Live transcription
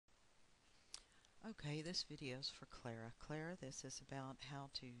Okay, this video is for Clara. Clara, this is about how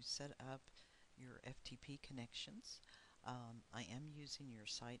to set up your FTP connections. I am using your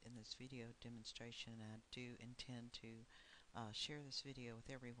site in this video demonstration, and I do intend to share this video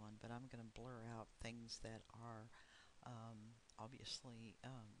with everyone, but I'm going to blur out things that are obviously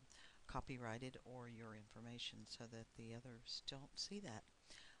copyrighted or your information so that the others don't see that.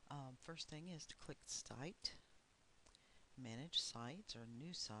 First thing is to click Site, Manage Sites, or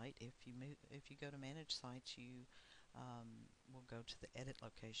New Site. If you go to Manage Sites, you will go to the Edit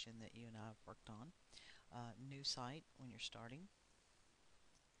location that you and I have worked on. New Site when you're starting,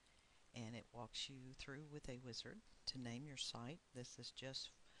 and it walks you through with a wizard to name your site. This is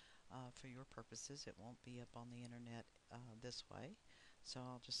just for your purposes. It won't be up on the internet this way, so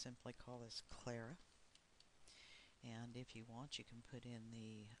I'll just simply call this Clara. And if you want, you can put in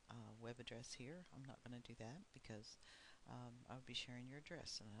the web address here. I'm not going to do that because I would be sharing your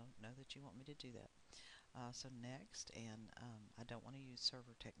address, and I don't know that you want me to do that. So next, and I don't want to use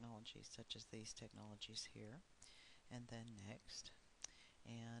server technologies such as these technologies here. And then next,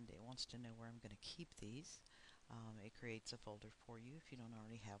 and it wants to know where I'm going to keep these. It creates a folder for you if you don't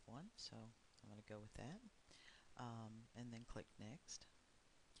already have one, so I'm going to go with that. And then click Next.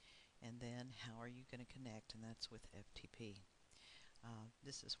 And then how are you going to connect, and that's with FTP.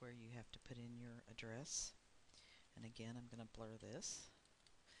 This is where you have to put in your address, and again I'm going to blur this,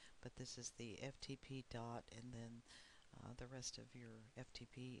 but this is the FTP dot and then the rest of your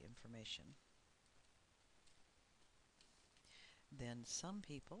FTP information. Then some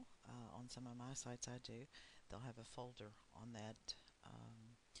people, on some of my sites I do, they'll have a folder on that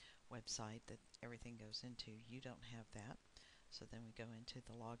website that everything goes into. You don't have that. So then we go into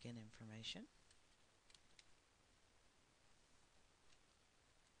the login information.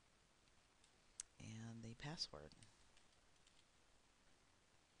 And the password.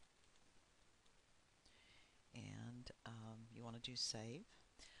 And you want to do save.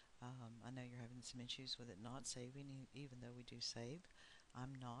 I know you're having some issues with it not saving, even though we do save.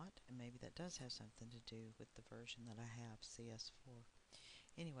 I'm not, and maybe that does have something to do with the version that I have, CS4.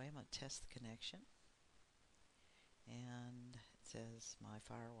 Anyway, I'm going to test the connection. And it says my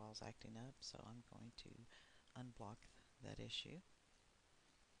firewall's acting up, so I'm going to unblock that issue.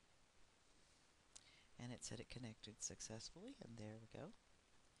 And it said it connected successfully, and there we go.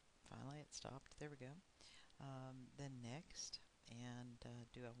 Finally it stopped. There we go. Then next, and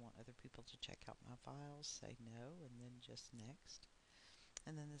do I want other people to check out my files? Say no, and then just next.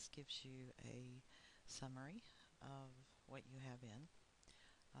 And then this gives you a summary of what you have in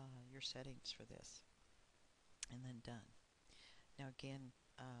your settings for this, and then done. Now again,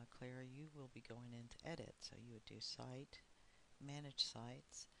 Clara, you will be going into Edit, so you would do Site, Manage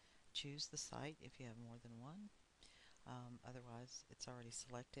Sites, choose the site if you have more than one. Otherwise, it's already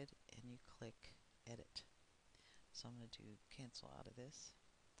selected, and you click Edit. So I'm going to do Cancel out of this,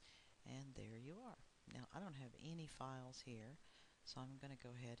 and there you are. Now I don't have any files here, so I'm going to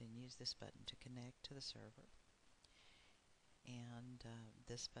go ahead and use this button to connect to the server. And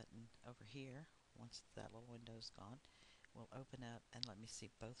this button over here, once that little window is gone, will open up and let me see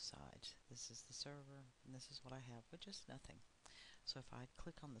both sides. This is the server, and this is what I have, which is nothing. So if I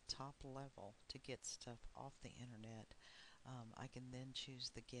click on the top level to get stuff off the internet, I can then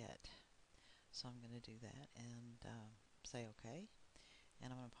choose the Get. So I'm going to do that and say OK.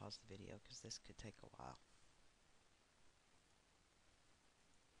 And I'm going to pause the video because this could take a while.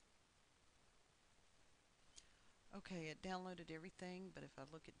 Okay, it downloaded everything, but if I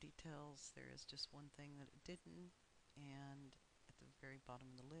look at details, there is just one thing that it didn't, and at the very bottom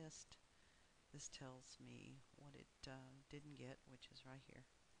of the list, this tells me what it didn't get, which is right here.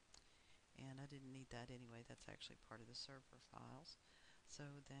 And I didn't need that anyway. That's actually part of the server files.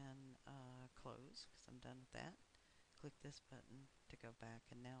 So then close, because I'm done with that. Click this button to go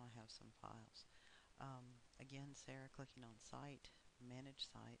back, and now I have some files. Again, Sarah, clicking on Site, Manage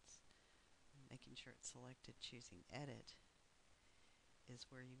Sites, making sure it's selected, choosing Edit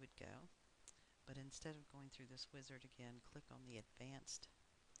is where you would go. But instead of going through this wizard again, click on the Advanced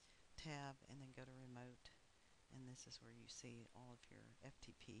tab and then go to Remote, and this is where you see all of your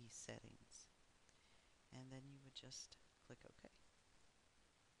FTP settings. And then you would just click OK.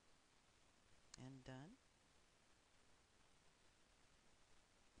 And done.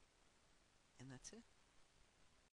 And that's it.